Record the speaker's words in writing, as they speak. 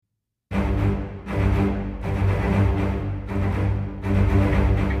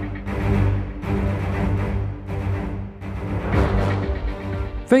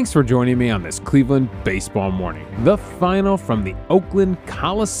Thanks for joining me on this Cleveland baseball morning. The final from the Oakland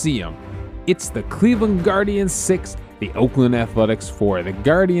Coliseum. It's the Cleveland Guardians 6, the Oakland Athletics 4. The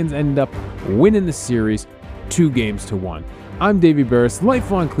Guardians end up winning the series 2-1. I'm Davey Barris,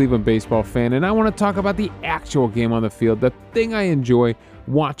 lifelong Cleveland baseball fan, and I want to talk about the actual game on the field, the thing I enjoy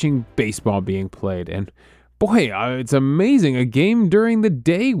watching baseball being played. And boy, it's amazing. A game during the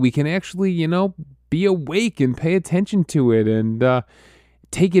day, we can actually, be awake and pay attention to it and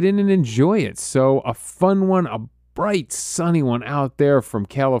take it in and enjoy it. So a fun one, a bright, sunny one out there from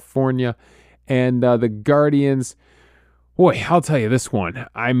California. And the Guardians, boy, I'll tell you this one.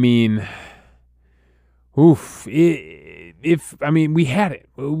 I mean, we had it.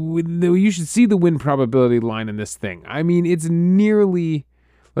 You should see the win probability line in this thing. I mean, it's nearly,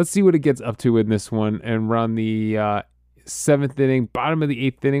 let's see what it gets up to in this one. And we're on the 7th inning, bottom of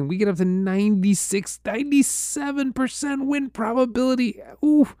the 8th inning. We get up to 97% win probability.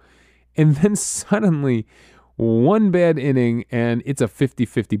 Ooh. And then suddenly, one bad inning, and it's a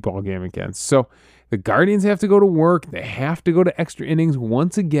 50-50 ball game again. So the Guardians have to go to work. They have to go to extra innings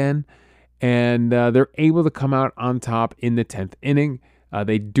once again. And they're able to come out on top in the 10th inning.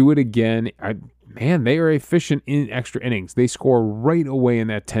 They do it again. They are efficient in extra innings. They score right away in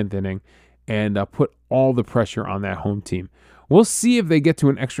that 10th inning and put all the pressure on that home team. We'll see if they get to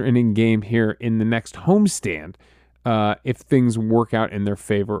an extra inning game here in the next homestand, if things work out in their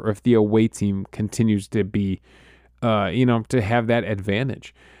favor, or if the away team continues to be, to have that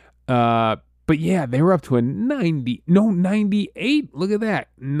advantage. But yeah, they were up to a 98. Look at that.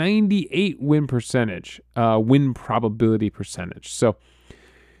 98 win probability percentage. So,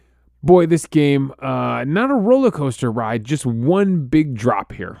 boy, this game, not a roller coaster ride, just one big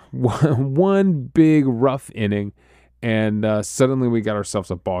drop here. One big rough inning, and suddenly we got ourselves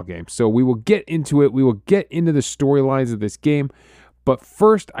a ball game. So we will get into it. We will get into the storylines of this game. But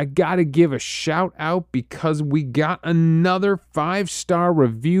first, I got to give a shout out because we got another 5-star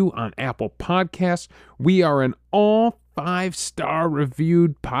review on Apple Podcasts. We are an all 5-star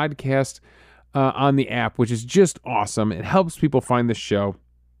reviewed podcast on the app, which is just awesome. It helps people find the show.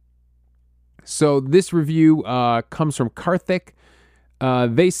 So this review comes from Karthik.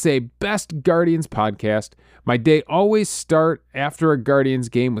 They say, best Guardians podcast. My day always start after a Guardians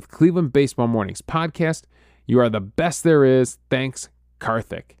game with Cleveland Baseball Mornings podcast. You are the best there is. Thanks,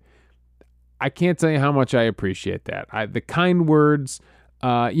 Karthik. I can't tell you how much I appreciate that. The kind words.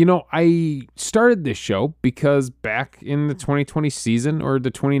 I started this show because back in the 2020 season or the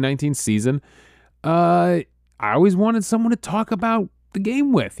 2019 season, I always wanted someone to talk about the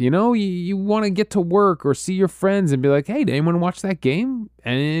game with. You want to get to work or see your friends and be like, hey, did anyone watch that game?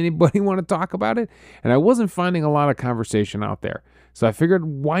 Anybody want to talk about it? And I wasn't finding a lot of conversation out there. So I figured,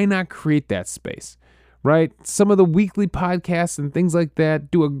 why not create that space, right? Some of the weekly podcasts and things like that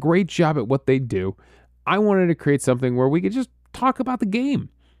do a great job at what they do. I wanted to create something where we could just talk about the game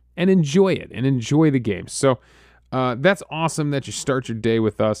and enjoy it and enjoy the game. So that's awesome that you start your day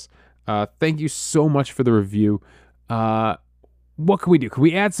with us. Thank you so much for the review. What can we do? Can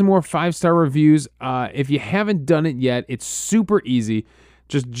we add some more 5-star reviews? If you haven't done it yet, it's super easy.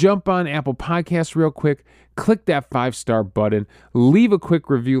 Just jump on Apple Podcasts real quick, click that 5-star button, leave a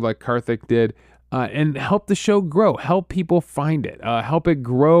quick review like Karthik did, and help the show grow. Help people find it. Help it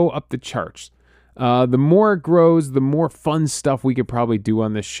grow up the charts. The more it grows, the more fun stuff we could probably do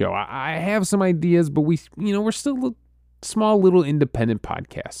on this show. I have some ideas, but we're still a small little independent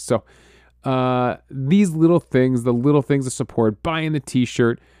podcast. So these little things, the little things of support, buying the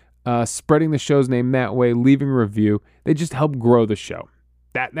t-shirt, spreading the show's name that way, leaving a review, they just help grow the show.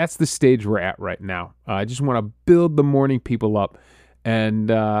 That's the stage we're at right now. I just want to build the morning people up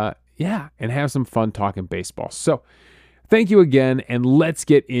and have some fun talking baseball. So thank you again, and let's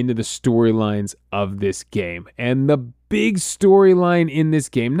get into the storylines of this game. And the big storyline in this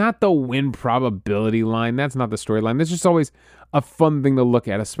game, not the win probability line, that's not the storyline. That's just always a fun thing to look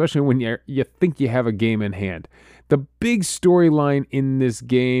at, especially when you think you have a game in hand. The big storyline in this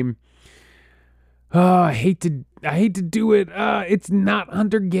game, I hate to do it. It's not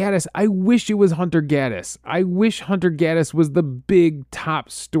Hunter Gaddis. I wish it was Hunter Gaddis. I wish Hunter Gaddis was the big top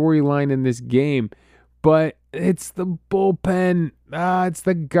storyline in this game, but it's the bullpen. It's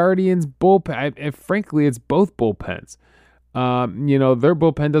the Guardians bullpen. Frankly, it's both bullpens. Their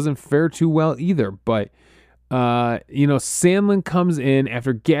bullpen doesn't fare too well either, but Sandlin comes in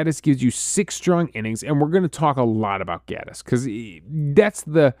after Gaddis gives you 6 strong innings, and we're going to talk a lot about Gaddis because that's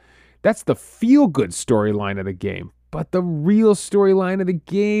the feel-good storyline of the game. But the real storyline of the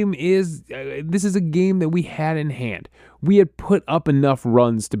game is this is a game that we had in hand. We had put up enough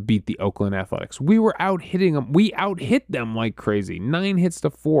runs to beat the Oakland Athletics. We were out hitting them. We out hit them like crazy. 9 hits to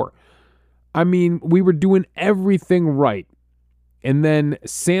 4. I mean, we were doing everything right. And then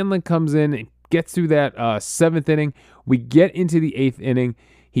Sandlin comes in and gets through that 7th inning. We get into the 8th inning.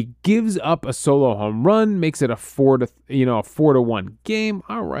 He gives up a solo home run, makes it a 4-1 game.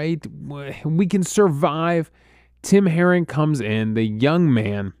 All right, we can survive. Tim Herron comes in, the young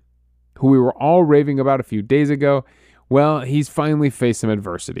man who we were all raving about a few days ago. Well, he's finally faced some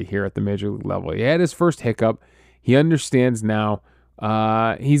adversity here at the major league level. He had his first hiccup. He understands now.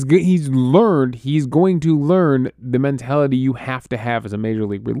 He's going to learn the mentality you have to have as a major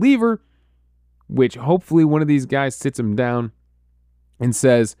league reliever, which hopefully one of these guys sits him down and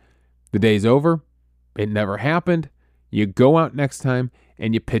says, the day's over. It never happened. You go out next time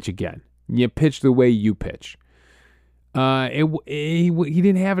and you pitch again. You pitch the way you pitch. He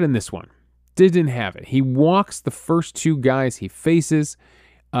didn't have it in this one. Didn't have it. He walks the first 2 guys he faces,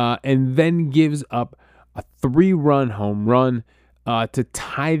 and then gives up a 3-run home run to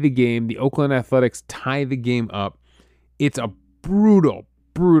tie the game. The Oakland Athletics tie the game up. It's a brutal,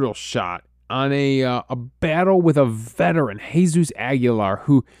 brutal shot on a battle with a veteran, Jesus Aguilar,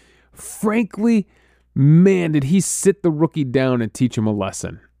 who, frankly, man, did he sit the rookie down and teach him a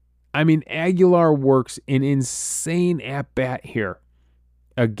lesson. I mean, Aguilar works an insane at-bat here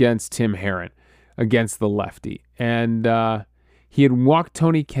against Tim Herron, against the lefty. And he had walked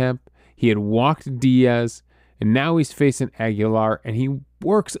Tony Kemp, he had walked Diaz, and now he's facing Aguilar, and he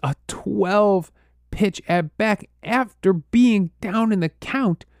works a 12-pitch at-bat after being down in the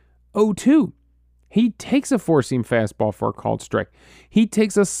count 0-2. He takes a 4-seam fastball for a called strike. He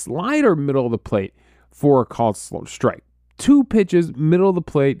takes a slider middle of the plate for a called strike. 2 pitches, middle of the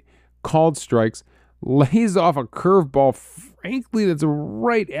plate, called strikes, lays off a curveball, frankly, that's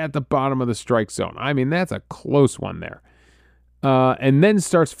right at the bottom of the strike zone. I mean, that's a close one there. And then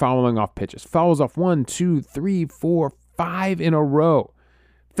starts fouling off pitches. Fouls off 1, 2, 3, 4, 5 in a row.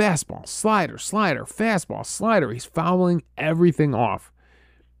 Fastball, slider, fastball, slider. He's fouling everything off.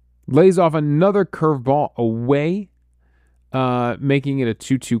 Lays off another curveball away, making it a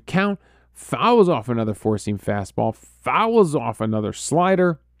 2-2 count. Fouls off another 4-seam fastball. Fouls off another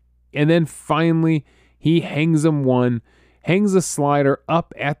slider. And then finally, he hangs him one, hangs a slider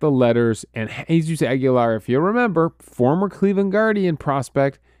up at the letters. And Jesus Aguilar, if you remember, former Cleveland Guardian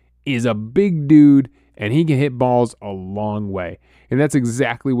prospect, is a big dude, and he can hit balls a long way. And that's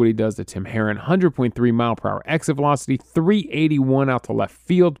exactly what he does to Tim Herron. 100.3 mile per hour exit velocity, 381 out to left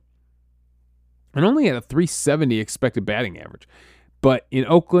field, and only had a 370 expected batting average. But in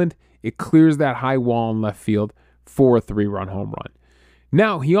Oakland, it clears that high wall in left field for a 3-run home run.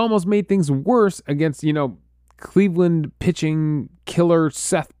 Now, he almost made things worse against, Cleveland pitching killer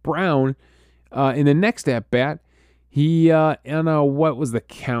Seth Brown in the next at-bat. He, what was the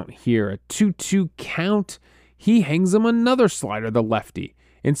count here? A 2-2 count. He hangs him another slider, the lefty.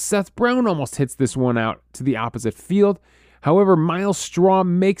 And Seth Brown almost hits this one out to the opposite field. However, Miles Straw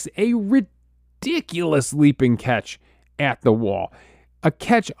makes a ridiculous leaping catch at the wall. A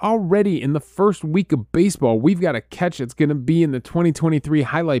catch already in the first week of baseball. We've got a catch that's going to be in the 2023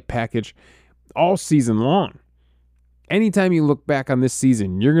 highlight package all season long. Anytime you look back on this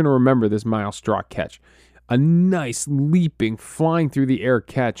season, you're going to remember this Miles Straw catch. A nice leaping, flying through the air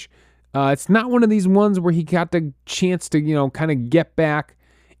catch. It's not one of these ones where he got the chance to, kind of get back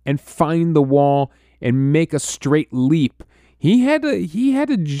and find the wall and make a straight leap. He had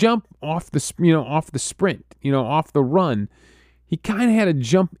to jump off the sprint, off the run. He kind of had to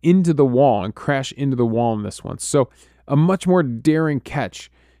jump into the wall and crash into the wall in this one. So a much more daring catch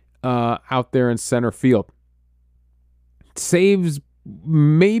out there in center field. Saves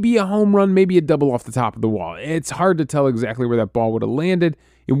maybe a home run, maybe a double off the top of the wall. It's hard to tell exactly where that ball would have landed.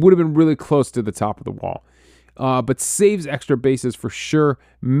 It would have been really close to the top of the wall. But saves extra bases for sure.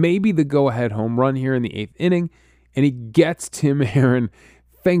 Maybe the go-ahead home run here in the 8th inning. And he gets Tim Herron,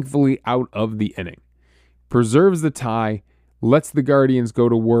 thankfully, out of the inning. Preserves the tie. Lets the Guardians go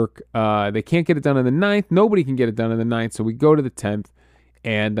to work. They can't get it done in the 9th. Nobody can get it done in the 9th, so we go to the 10th,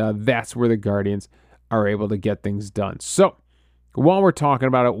 and that's where the Guardians are able to get things done. So while we're talking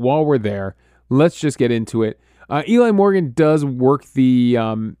about it, while we're there, let's just get into it. Eli Morgan does work the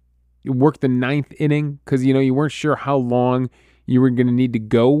 9th inning because, you weren't sure how long you were going to need to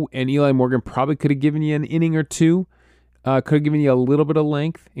go, and Eli Morgan probably could have given you an inning or two, could have given you a little bit of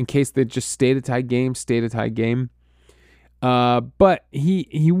length in case they just stayed a tie game. But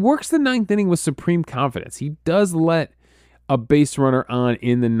he works the 9th inning with supreme confidence. He does let a base runner on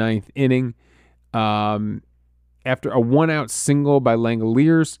in the 9th inning. after a one-out single by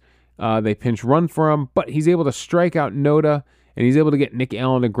Langoliers, they pinch run for him, but he's able to strike out Noda, and he's able to get Nick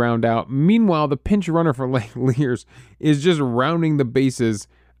Allen to ground out. Meanwhile, the pinch runner for Langoliers is just rounding the bases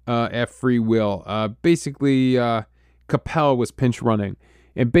at free will. Basically, Capel was pinch running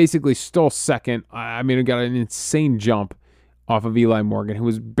and basically stole second. I mean, it got an insane jump off of Eli Morgan, who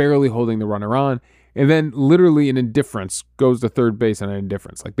was barely holding the runner on. And then literally an indifference goes to third base on an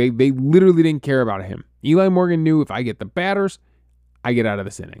indifference. Like they literally didn't care about him. Eli Morgan knew, if I get the batters, I get out of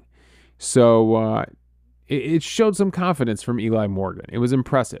this inning. So it showed some confidence from Eli Morgan. It was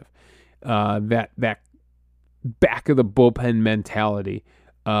impressive. That back of the bullpen mentality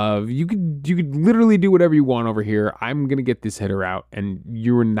of you could literally do whatever you want over here. I'm gonna get this hitter out, and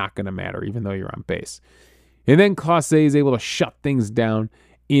you're not gonna matter, even though you're on base. And then Clase is able to shut things down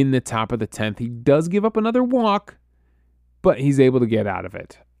in the top of the 10th. He does give up another walk, but he's able to get out of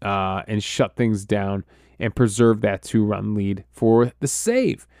it and shut things down and preserve that 2-run lead for the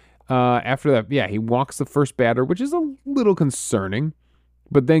save. After that, he walks the first batter, which is a little concerning,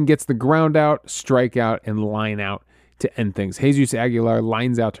 but then gets the ground out, strikeout, and line out to end things. Jesus Aguilar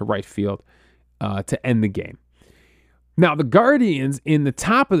lines out to right field to end the game. Now, the Guardians in the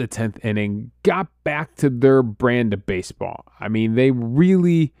top of the 10th inning got back to their brand of baseball. I mean, they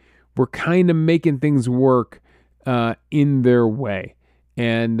really were kind of making things work in their way.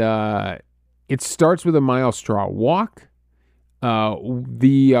 And it starts with a Miles Straw walk.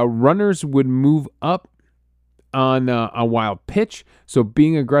 The runners would move up on a wild pitch, so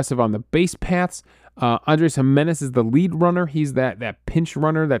being aggressive on the base paths. Andres Jimenez is the lead runner. He's that pinch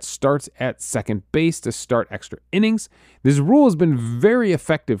runner that starts at second base to start extra innings. This rule has been very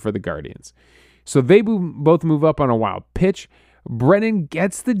effective for the Guardians. So they both move up on a wild pitch. Brennan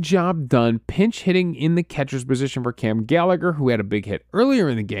gets the job done, pinch hitting in the catcher's position for Cam Gallagher, who had a big hit earlier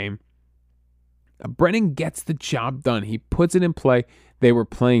in the game. Brennan gets the job done. He puts it in play. They were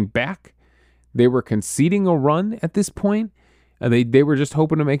playing back. They were conceding a run at this point. They were just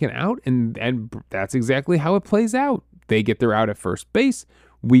hoping to make an out, and that's exactly how it plays out. They get their out at first base.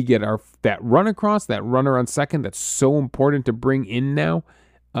 We get that run across, that runner on second. That's so important to bring in now,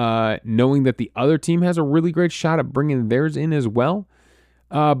 knowing that the other team has a really great shot at bringing theirs in as well.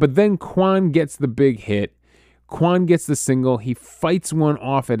 But then Kwan gets the big hit. Kwan gets the single. He fights one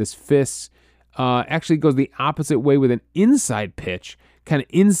off at his fists. Actually goes the opposite way with an inside pitch. Kind of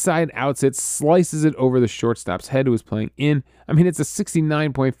inside outs it, slices it over the shortstop's head who was playing in. I mean, it's a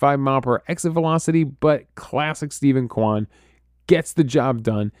 69.5 mile per hour exit velocity, but classic Stephen Kwan gets the job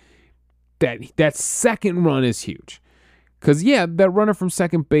done. That second run is huge. Because, that runner from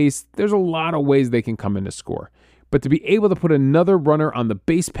second base, there's a lot of ways they can come in to score. But to be able to put another runner on the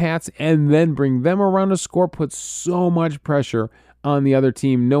base paths and then bring them around to score puts so much pressure on the other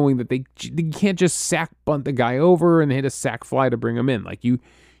team, knowing that they can't just sack bunt the guy over and hit a sack fly to bring him in. Like you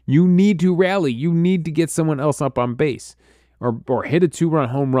need to rally. You need to get someone else up on base or hit a 2-run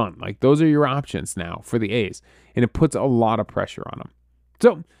home run. Like those are your options now for the A's, and it puts a lot of pressure on them.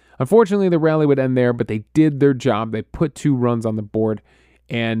 So unfortunately, the rally would end there, but they did their job. They put 2 runs on the board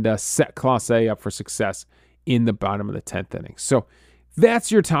and set Clase up for success in the bottom of the 10th inning. So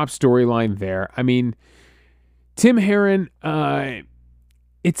that's your top storyline there. I mean, Tim Herrin,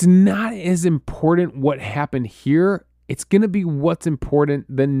 it's not as important what happened here. It's going to be what's important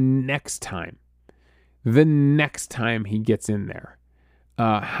the next time. The next time he gets in there.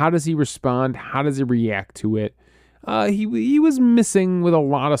 How does he respond? How does he react to it? He was missing with a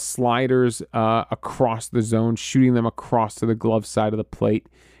lot of sliders across the zone, shooting them across to the glove side of the plate,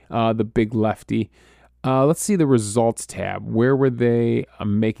 the big lefty. Let's see the results tab. Where were they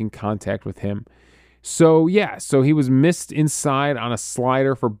making contact with him? So he was missed inside on a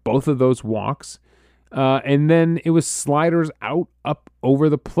slider for both of those walks. And then it was sliders out, up over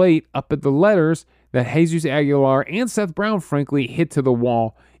the plate, up at the letters that Jesus Aguilar and Seth Brown, frankly, hit to the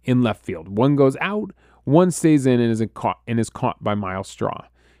wall in left field. One goes out, one stays in and is caught by Miles Straw.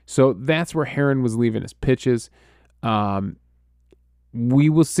 So that's where Herrin was leaving his pitches. We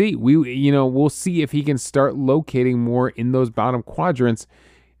will see. We'll see if he can start locating more in those bottom quadrants.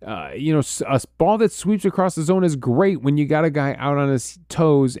 A ball that sweeps across the zone is great when you got a guy out on his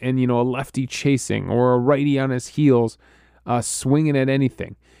toes and, a lefty chasing or a righty on his heels, swinging at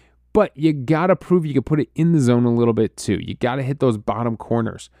anything. But you got to prove you can put it in the zone a little bit too. You got to hit those bottom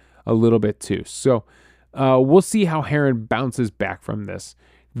corners a little bit too. So we'll see how Herrin bounces back from this.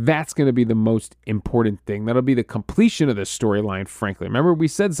 That's going to be the most important thing. That'll be the completion of this storyline, frankly. Remember, we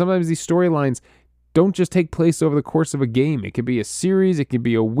said sometimes these storylines don't just take place over the course of a game. It could be a series. It could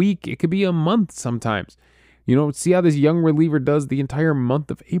be a week. It could be a month sometimes. See how this young reliever does the entire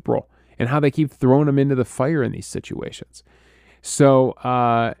month of April. and how they keep throwing him into the fire in these situations. So,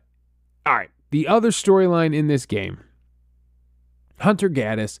 all right, the other storyline in this game, Hunter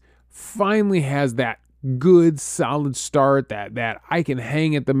Gaddis finally has that good, solid start, that I can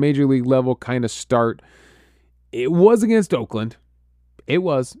hang at the major league level kind of start. It was against Oakland. It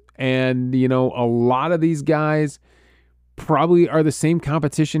was. And, a lot of these guys probably are the same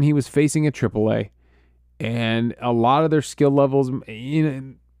competition he was facing at AAA. And a lot of their skill levels,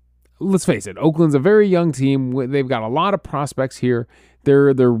 let's face it, Oakland's a very young team. They've got a lot of prospects here.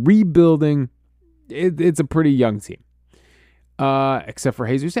 They're rebuilding. It's a pretty young team. Except for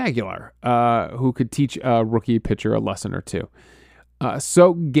Jesus Aguilar, who could teach a rookie pitcher a lesson or two.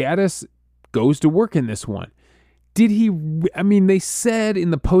 So Gaddis goes to work in this one. They said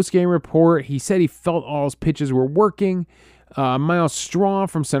in the postgame report, he said he felt all his pitches were working. Miles Straw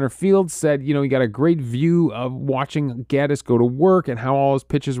from center field said, he got a great view of watching Gaddis go to work and how all his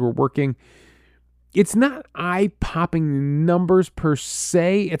pitches were working. It's not eye-popping numbers per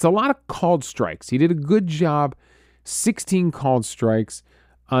se. It's a lot of called strikes. He did a good job. 16 called strikes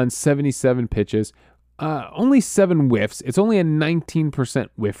on 77 pitches. Only 7 whiffs. It's only a 19%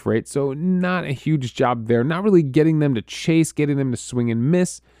 whiff rate, so not a huge job there. Not really getting them to chase, getting them to swing and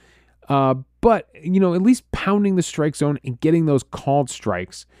miss. But, at least pounding the strike zone and getting those called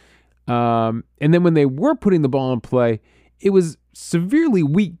strikes. And then when they were putting the ball in play, it was severely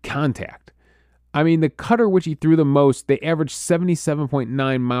weak contact. The cutter, which he threw the most, they averaged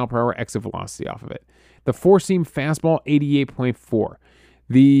 77.9 mile per hour exit velocity off of it. The four-seam fastball, 88.4.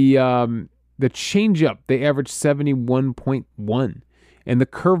 The changeup, they averaged 71.1. And the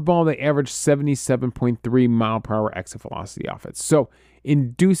curveball, they averaged 77.3 mile per hour exit velocity off it. So,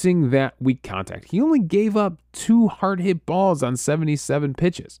 inducing that weak contact. He only gave up 2 hard-hit balls on 77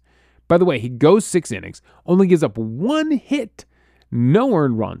 pitches. By the way, he goes 6 innings, only gives up 1 hit, no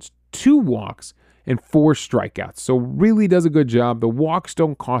earned runs, 2 walks, and 4 strikeouts. So, really does a good job. The walks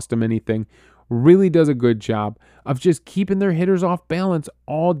don't cost him anything. Really does a good job of just keeping their hitters off balance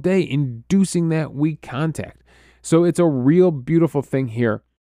all day, inducing that weak contact. So it's a real beautiful thing here.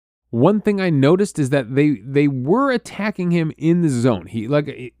 One thing I noticed is that they were attacking him in the zone.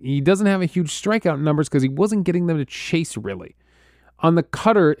 He doesn't have a huge strikeout numbers because he wasn't getting them to chase really. On the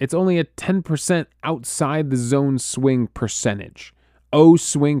cutter, it's only a 10% outside the zone swing percentage. O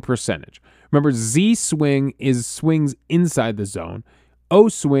swing percentage. Remember, Z swing is swings inside the zone. O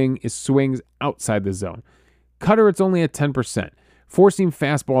swing is swings outside the zone. Cutter, it's only at 10%. Four-seam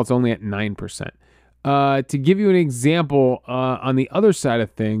fastball, it's only at 9%. To give you an example, on the other side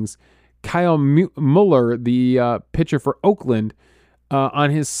of things, Kyle Muller, the pitcher for Oakland, on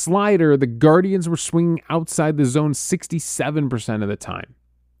his slider, the Guardians were swinging outside the zone 67% of the time.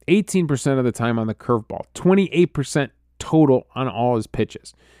 18% of the time on the curveball. 28% total on all his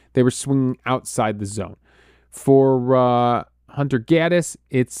pitches. They were swinging outside the zone. For Hunter Gaddis,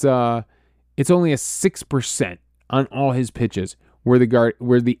 it's only a 6% on all his pitches where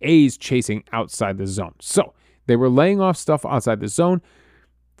the A's chasing outside the zone. So they were laying off stuff outside the zone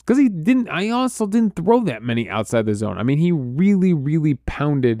because I also didn't throw that many outside the zone. He really, really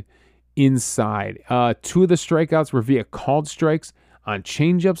pounded inside. 2 of the strikeouts were via called strikes on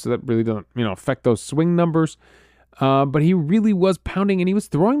changeups, so that really doesn't, affect those swing numbers. But he really was pounding, and he was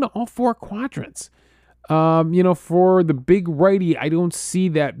throwing to all 4 quadrants. For the big righty, I don't see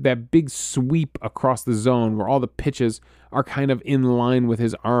that big sweep across the zone where all the pitches are kind of in line with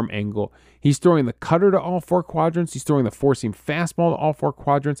his arm angle. He's throwing the cutter to all 4 quadrants. He's throwing the four-seam fastball to all 4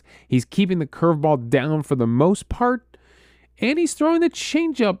 quadrants. He's keeping the curveball down for the most part. And he's throwing the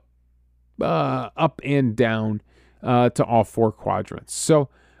changeup up and down to all 4 quadrants. So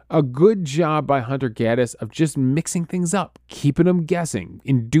a good job by Hunter Gaddis of just mixing things up, keeping them guessing,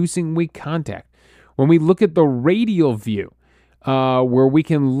 inducing weak contact. When we look at the radial view, where we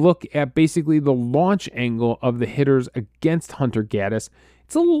can look at basically the launch angle of the hitters against Hunter Gaddis,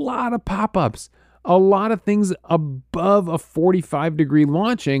 it's a lot of pop-ups, a lot of things above a 45-degree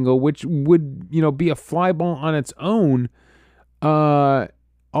launch angle, which would, be a fly ball on its own. A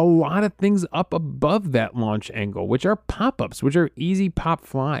lot of things up above that launch angle, which are pop-ups, which are easy pop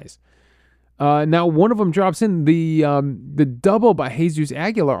flies. Now, one of them drops in. The double by Jesus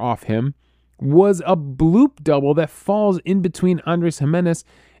Aguilar off him was a bloop double that falls in between Andres Jimenez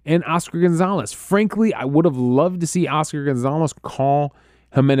and Oscar Gonzalez. Frankly, I would have loved to see Oscar Gonzalez call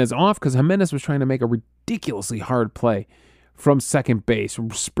Jimenez off because Jimenez was trying to make a ridiculously hard play from second base,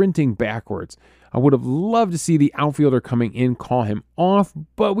 sprinting backwards. I would have loved to see the outfielder coming in call him off,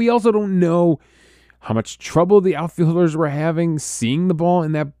 but we also don't know how much trouble the outfielders were having seeing the ball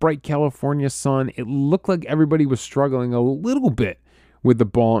in that bright California sun. It looked like everybody was struggling a little bit with the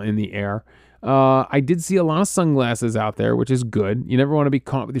ball in the air. I did see a lot of sunglasses out there, which is good. You never want to be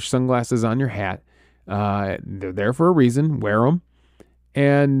caught with your sunglasses on your hat. They're there for a reason. Wear them.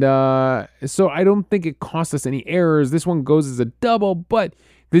 And so I don't think it cost us any errors. This one goes as a double, but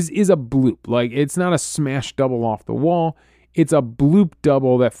this is a bloop. Like, it's not a smash double off the wall. It's a bloop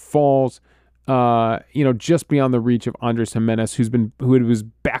double that falls, just beyond the reach of Andres Gimenez, who was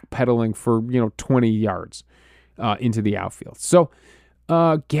backpedaling for 20 yards into the outfield. So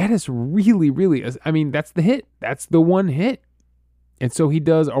Gaddis really, I mean, that's the hit. That's the one hit, and so he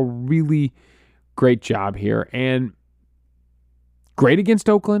does a really great job here, and great against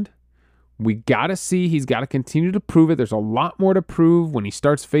Oakland. We got to see. He's got to continue to prove it. There's a lot more to prove when he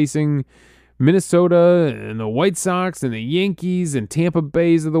starts facing Minnesota and the White Sox and the Yankees and Tampa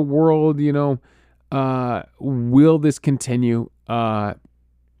Bays of the world. Will this continue?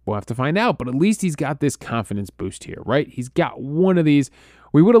 We'll have to find out. But at least he's got this confidence boost here, right? He's got one of these.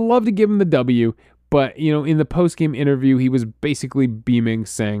 We would have loved to give him the W, but, in the postgame interview, he was basically beaming,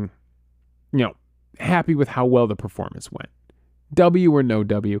 saying, happy with how well the performance went. W or no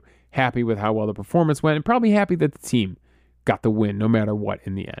W, happy with how well the performance went, and probably happy that the team got the win no matter what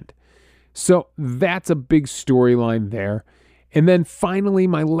in the end. So that's a big storyline there. And then finally,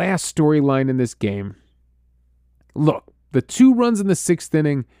 my last storyline in this game. Look, the 2 runs in the 6th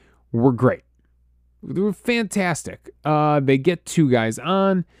inning were great. They were fantastic. They get 2 guys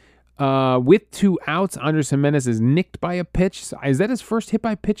on. With 2 outs, Andres Gimenez is nicked by a pitch. Is that his first hit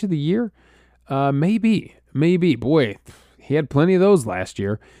by pitch of the year? Maybe. Boy, he had plenty of those last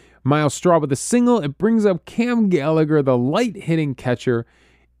year. Miles Straw with a single. It brings up Cam Gallagher, the light-hitting catcher,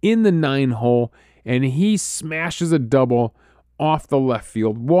 in the 9 hole, and he smashes a double off the left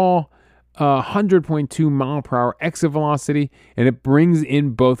field wall. 100.2 mile per hour exit velocity, and it brings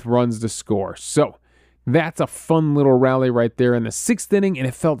in both runs to score. So that's a fun little rally right there in the 6th inning, and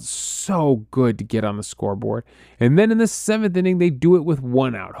it felt so good to get on the scoreboard. And then in the 7th inning, they do it with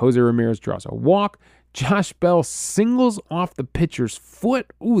 1 out. Jose Ramirez draws a walk. Josh Bell singles off the pitcher's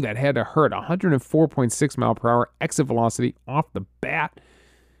foot. Ooh, that had to hurt. 104.6 mile per hour exit velocity off the bat.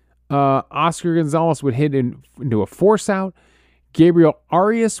 Oscar Gonzalez would hit into a force out. Gabriel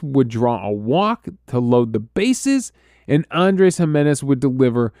Arias would draw a walk to load the bases. And Andres Gimenez would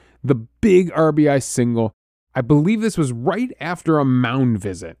deliver the big RBI single. I believe this was right after a mound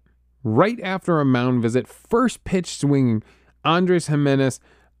visit. First pitch swinging. Andres Gimenez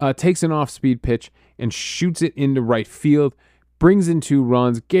takes an off-speed pitch and shoots it into right field, brings in 2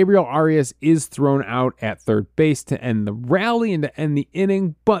 runs. Gabriel Arias is thrown out at third base to end the rally and to end the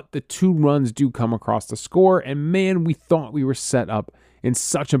inning, but the 2 runs do come across the score, and man, we thought we were set up in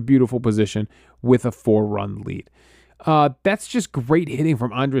such a beautiful position with a 4-run lead. That's just great hitting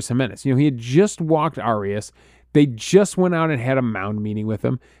from Andres Gimenez. He had just walked Arias. They just went out and had a mound meeting with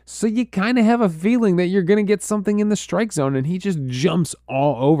him. So you kind of have a feeling that you're going to get something in the strike zone, and he just jumps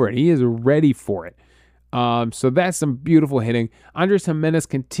all over it. He is ready for it. So that's some beautiful hitting. Andres Gimenez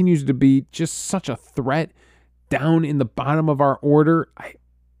continues to be just such a threat down in the bottom of our order.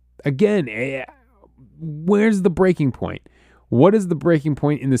 Where's the breaking point? What is the breaking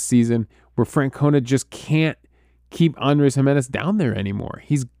point in the season where Francona just can't keep Andres Gimenez down there anymore?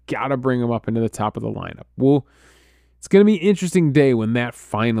 He's got to bring him up into the top of the lineup. Well, it's going to be an interesting day when that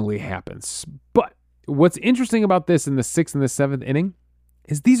finally happens. But what's interesting about this in the 6th and the 7th inning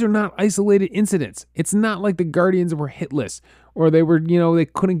is these are not isolated incidents. It's not like the Guardians were hitless or they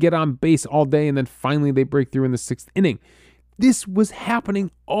couldn't get on base all day and then finally they break through in the 6th inning. This was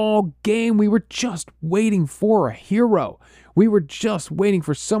happening all game. We were just waiting for a hero. We were just waiting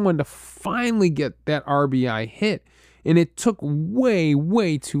for someone to finally get that RBI hit, and it took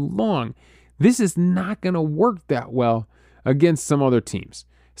way too long. This is not going to work that well against some other teams.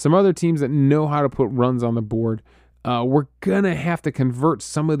 Some other teams that know how to put runs on the board. We're going to have to convert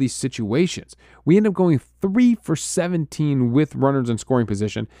some of these situations. We end up going 3 for 17 with runners in scoring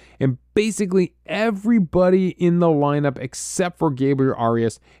position, and basically everybody in the lineup except for Gabriel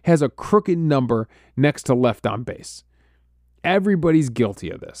Arias has a crooked number next to left on base. Everybody's guilty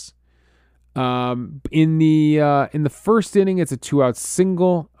of this. In the 1st inning, it's a 2-out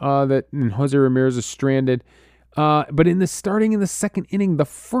single that Jose Ramirez is stranded. But in the 2nd inning, the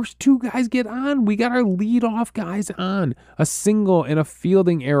first 2 guys get on. We got our leadoff guys on. A single and a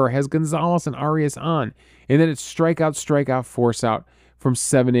fielding error has Gonzalez and Arias on. And then it's strikeout, force out from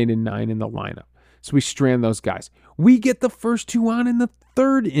 7, 8, and 9 in the lineup. So we strand those guys. We get the first 2 on in the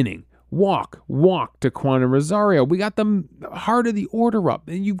 3rd inning. Walk to Quantum Rosario. We got the heart of the order up.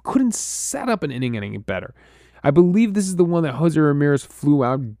 And you couldn't set up an inning any better. I believe this is the one that Jose Ramirez flew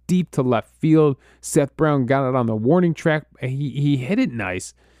out deep to left field. Seth Brown got it on the warning track. He hit it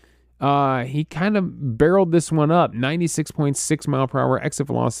nice. He kind of barreled this one up. 96.6 mile per hour exit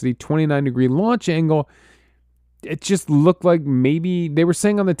velocity, 29-degree launch angle. It just looked like maybe, they were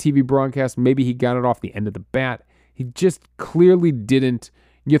saying on the TV broadcast, maybe he got it off the end of the bat. He just clearly didn't.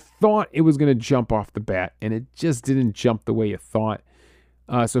 You thought it was going to jump off the bat, and it just didn't jump the way you thought.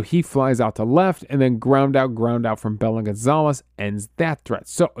 So he flies out to left, and then ground out from Bella Gonzalez ends that threat.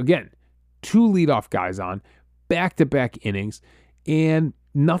 So again, 2 leadoff guys on, back-to-back innings, and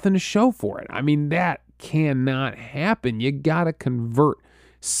nothing to show for it. I mean, that cannot happen. You got to convert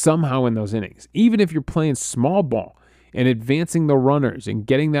somehow in those innings. Even if you're playing small ball and advancing the runners and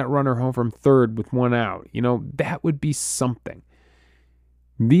getting that runner home from third with 1 out, that would be something.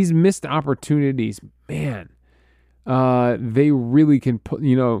 These missed opportunities, man, they really can put,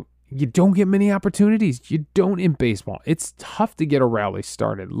 you don't get many opportunities. You don't in baseball. It's tough to get a rally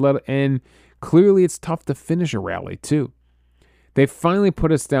started. And clearly it's tough to finish a rally too. They finally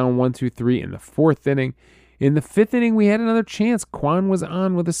put us down 1-2-3 in the 4th inning. In the 5th inning, we had another chance. Kwan was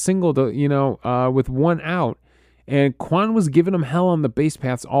on with a single, with 1 out. And Kwan was giving him hell on the base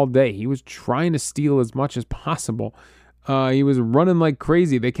paths all day. He was trying to steal as much as possible. He was running like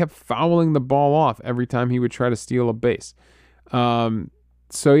crazy. They kept fouling the ball off every time he would try to steal a base. Man,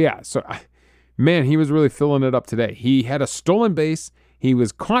 he was really filling it up today. He had a stolen base, he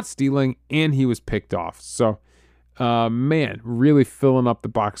was caught stealing, and he was picked off. So, man, really filling up the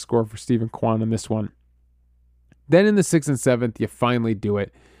box score for Stephen Kwan in this one. Then in the 6th and 7th, you finally do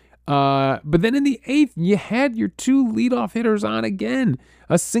it. But then in the 8th, you had your 2 leadoff hitters on again.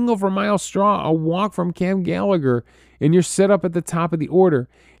 A single from Miles Straw, a walk from Cam Gallagher, and you're set up at the top of the order,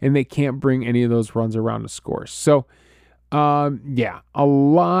 and they can't bring any of those runs around to score. So, a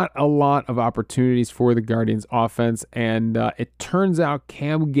lot of opportunities for the Guardians offense, and it turns out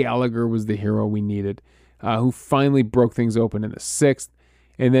Cam Gallagher was the hero we needed, who finally broke things open in the 6th,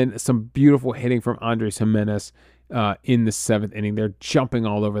 and then some beautiful hitting from Andres Jimenez in the 7th inning. They're jumping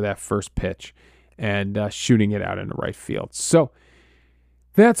all over that first pitch and shooting it out into right field. So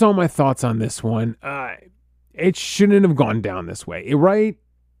that's all my thoughts on this one. It shouldn't have gone down this way, right?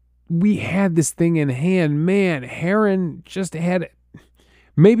 We had this thing in hand. Man, Herron just had it.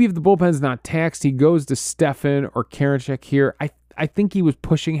 Maybe if the bullpen's not taxed, he goes to Stefan or Karinchak here. I think he was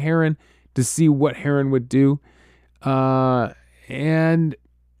pushing Herron to see what Herron would do. And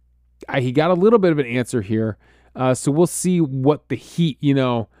he got a little bit of an answer here. So we'll see what the heat,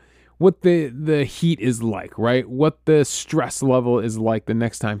 what the heat is like, right? What the stress level is like the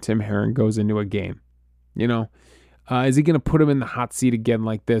next time Tim Herron goes into a game. Is he going to put him in the hot seat again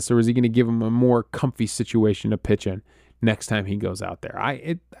like this, or is he going to give him a more comfy situation to pitch in next time he goes out there?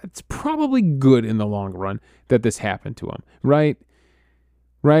 It's probably good in the long run that this happened to him, right?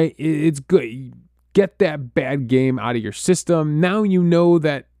 Right? It's good. Get that bad game out of your system. Now you know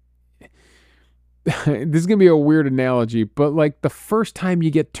that this is going to be a weird analogy, but like the first time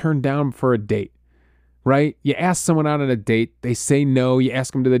you get turned down for a date, right? You ask someone out on a date, they say no. You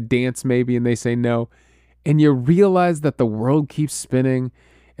ask them to the dance maybe, and they say no. And you realize that the world keeps spinning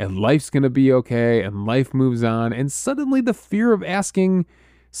and life's going to be okay and life moves on. And suddenly the fear of asking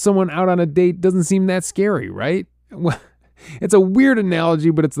someone out on a date doesn't seem that scary, right? Well, it's a weird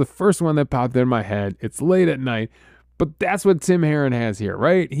analogy, but it's the first one that popped in my head. It's late at night, but that's what Tim Herron has here,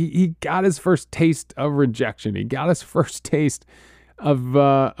 right? He got his first taste of rejection. He got his first taste of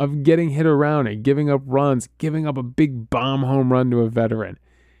getting hit around and giving up runs, giving up a big bomb home run to a veteran.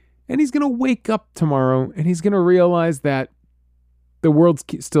 And he's going to wake up tomorrow and he's going to realize that the world's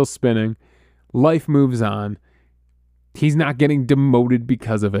still spinning. Life moves on. He's not getting demoted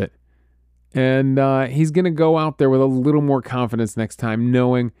because of it. And he's going to go out there with a little more confidence next time,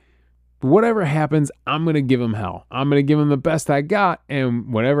 knowing whatever happens, I'm going to give him hell. I'm going to give him the best I got,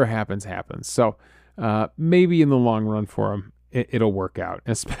 and whatever happens, happens. So maybe in the long run for him, it'll work out,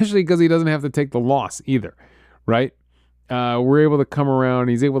 especially because he doesn't have to take the loss either, right? We're able to come around.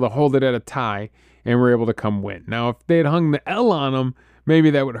 He's able to hold it at a tie, and we're able to come win. Now, if they had hung the L on him, maybe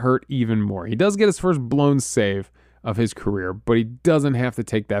that would hurt even more. He does get his first blown save of his career, but he doesn't have to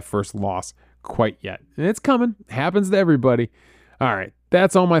take that first loss quite yet. And it's coming. Happens to everybody. All right,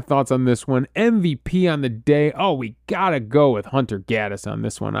 that's all my thoughts on this one. MVP on the day. Oh, we got to go with Hunter Gaddis on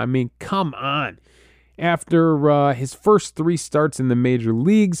this one. I mean, come on. After his first 3 starts in the major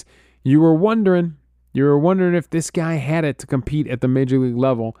leagues, you were wondering if this guy had it to compete at the major league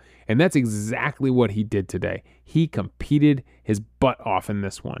level, and that's exactly what he did today. He competed his butt off in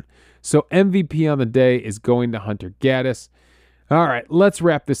this one. So MVP on the day is going to Hunter Gaddis. All right, let's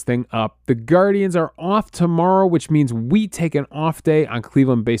wrap this thing up. The Guardians are off tomorrow, which means we take an off day on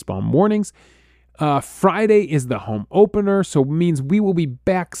Cleveland Baseball Mornings. Friday is the home opener, so it means we will be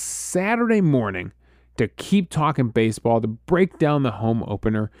back Saturday morning to keep talking baseball, to break down the home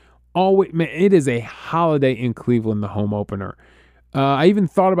opener. Always, man, it is a holiday in Cleveland, the home opener. I even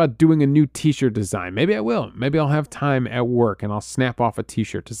thought about doing a new t-shirt design. Maybe I will. Maybe I'll have time at work and I'll snap off a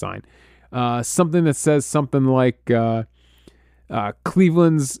t-shirt design. Something that says something like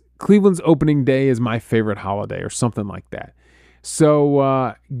Cleveland's opening day is my favorite holiday or something like that.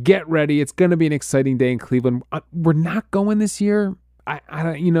 So get ready. It's going to be an exciting day in Cleveland. We're not going this year.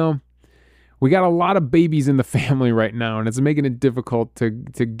 We got a lot of babies in the family right now, and it's making it difficult to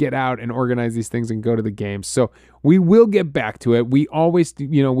get out and organize these things and go to the games. So we will get back to it. We always,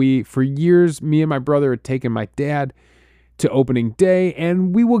 for years, me and my brother had taken my dad to opening day,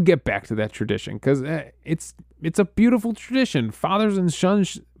 and we will get back to that tradition because it's a beautiful tradition. Fathers and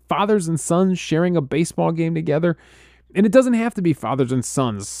sons sharing a baseball game together. And it doesn't have to be fathers and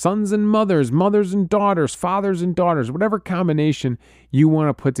sons and mothers, mothers and daughters, fathers and daughters, whatever combination you want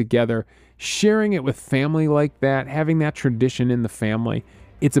to put together. Sharing it with family like that, having that tradition in the family,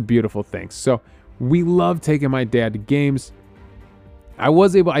 it's a beautiful thing. So we love taking my dad to games. I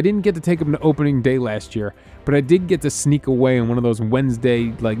didn't get to take him to opening day last year, but I did get to sneak away in one of those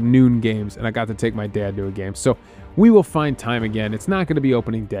Wednesday noon games, and I got to take my dad to a game. So we will find time again. It's not going to be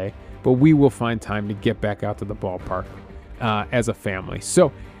opening day, but we will find time to get back out to the ballpark as a family.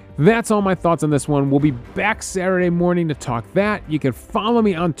 So that's all my thoughts on this one. We'll be back Saturday morning to talk that. You can follow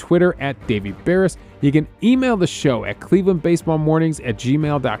me on Twitter at Davey Barris. You can email the show at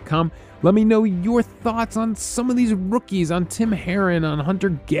clevelandbaseballmornings@gmail.com. Let me know your thoughts on some of these rookies, on Tim Herron, on Hunter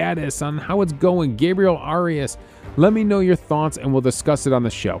Gaddis, on how it's going, Gabriel Arias. Let me know your thoughts, and we'll discuss it on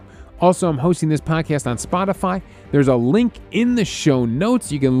the show. Also, I'm hosting this podcast on Spotify. There's a link in the show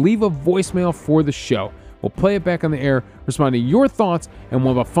notes. You can leave a voicemail for the show. We'll play it back on the air, respond to your thoughts, and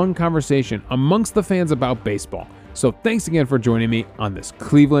we'll have a fun conversation amongst the fans about baseball. So thanks again for joining me on this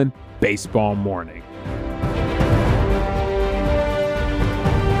Cleveland Baseball Morning.